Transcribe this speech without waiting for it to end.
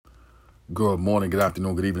Good morning, good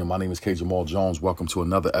afternoon, good evening. My name is K. Jamal Jones. Welcome to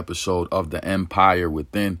another episode of The Empire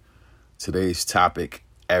Within. Today's topic,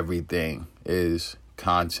 everything is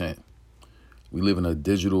content. We live in a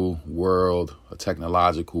digital world, a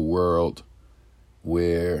technological world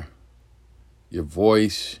where your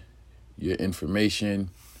voice, your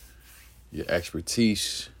information, your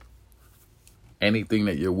expertise, anything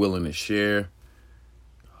that you're willing to share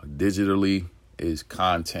digitally is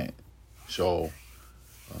content. So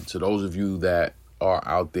to those of you that are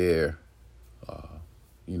out there,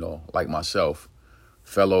 like myself,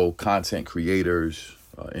 fellow content creators,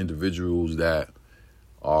 individuals that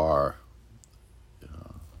are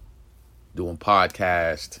doing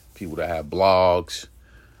podcasts, people that have blogs,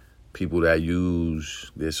 people that use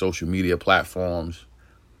their social media platforms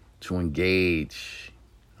to engage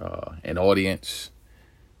an audience,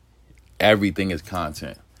 everything is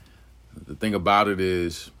content. The thing about it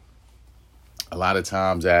is, a lot of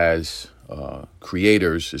times as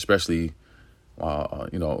creators, especially,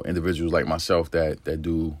 individuals like myself that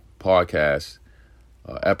do podcast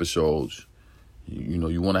episodes,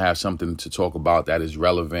 you want to have something to talk about that is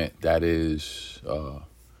relevant, that is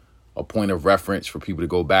a point of reference for people to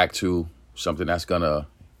go back to, something that's going to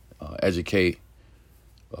educate,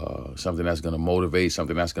 something that's going to motivate,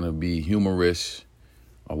 something that's going to be humorous,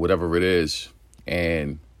 or whatever it is.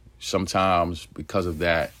 And sometimes because of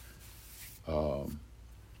that,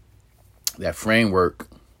 that framework,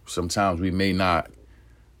 sometimes we may not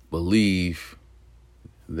believe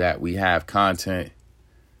that we have content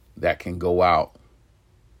that can go out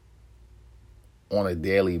on a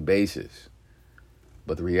daily basis.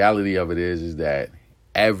 But the reality of it is that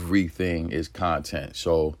everything is content.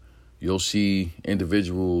 So you'll see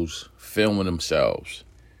individuals filming themselves,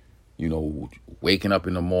 waking up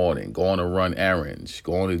in the morning, going to run errands,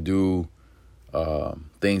 going to do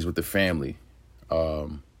things with the family,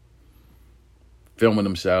 filming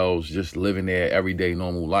themselves, just living their everyday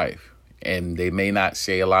normal life. And they may not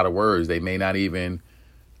say a lot of words. They may not even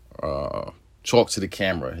talk to the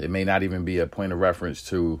camera. It may not even be a point of reference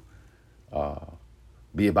to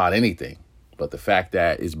be about anything. But the fact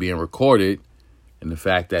that it's being recorded and the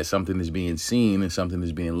fact that something is being seen and something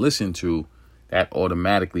is being listened to, that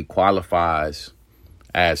automatically qualifies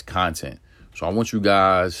as content. So I want you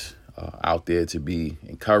guys out there to be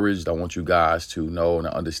encouraged. I want you guys to know and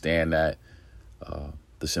understand that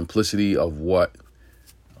the simplicity of what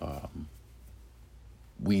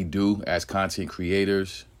we do as content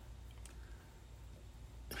creators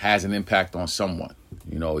has an impact on someone.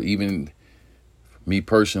 Even me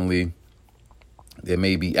personally, there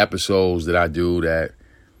may be episodes that I do that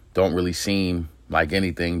don't really seem like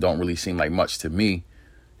anything, don't really seem like much to me.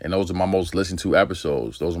 And those are my most listened to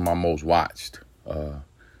episodes. Those are my most watched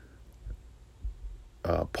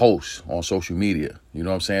posts on social media. You know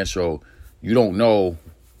what I'm saying? So you don't know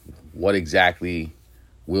what exactly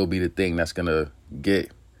will be the thing that's going to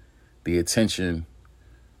get the attention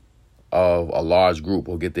of a large group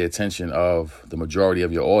or get the attention of the majority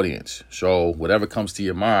of your audience. So whatever comes to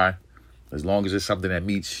your mind, as long as it's something that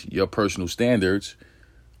meets your personal standards,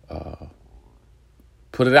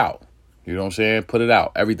 put it out. You know what I'm saying? Put it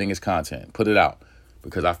out. Everything is content. Put it out.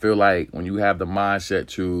 Because I feel like when you have the mindset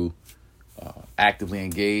to actively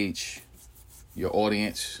engage your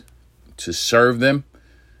audience, to serve them,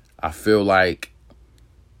 I feel like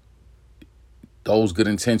those good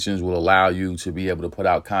intentions will allow you to be able to put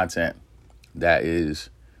out content that is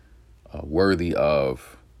worthy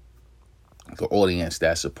of the audience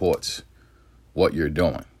that supports what you're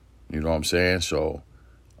doing. You know what I'm saying? So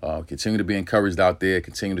continue to be encouraged out there.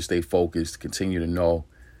 Continue to stay focused. Continue to know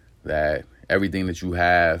that everything that you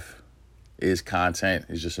have is content.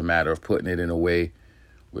 It's just a matter of putting it in a way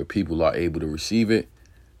where people are able to receive it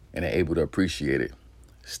and are able to appreciate it.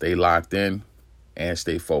 Stay locked in and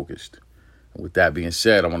stay focused. And with that being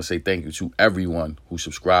said, I want to say thank you to everyone who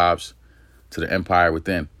subscribes to The Empire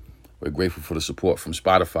Within. We're grateful for the support from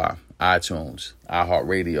Spotify, iTunes,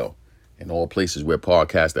 iHeartRadio, and all places where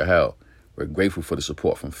podcasts are held. We're grateful for the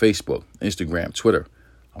support from Facebook, Instagram, Twitter.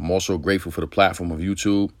 I'm also grateful for the platform of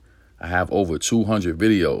YouTube. I have over 200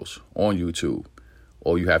 videos on YouTube.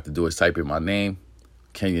 All you have to do is type in my name,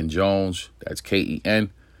 Kenyon Jones. That's Kenyon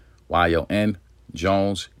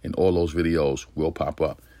Jones, and all those videos will pop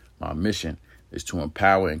up. My mission is to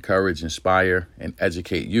empower, encourage, inspire, and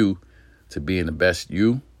educate you to being the best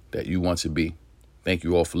you that you want to be. Thank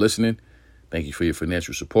you all for listening. Thank you for your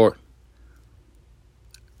financial support.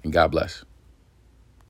 And God bless.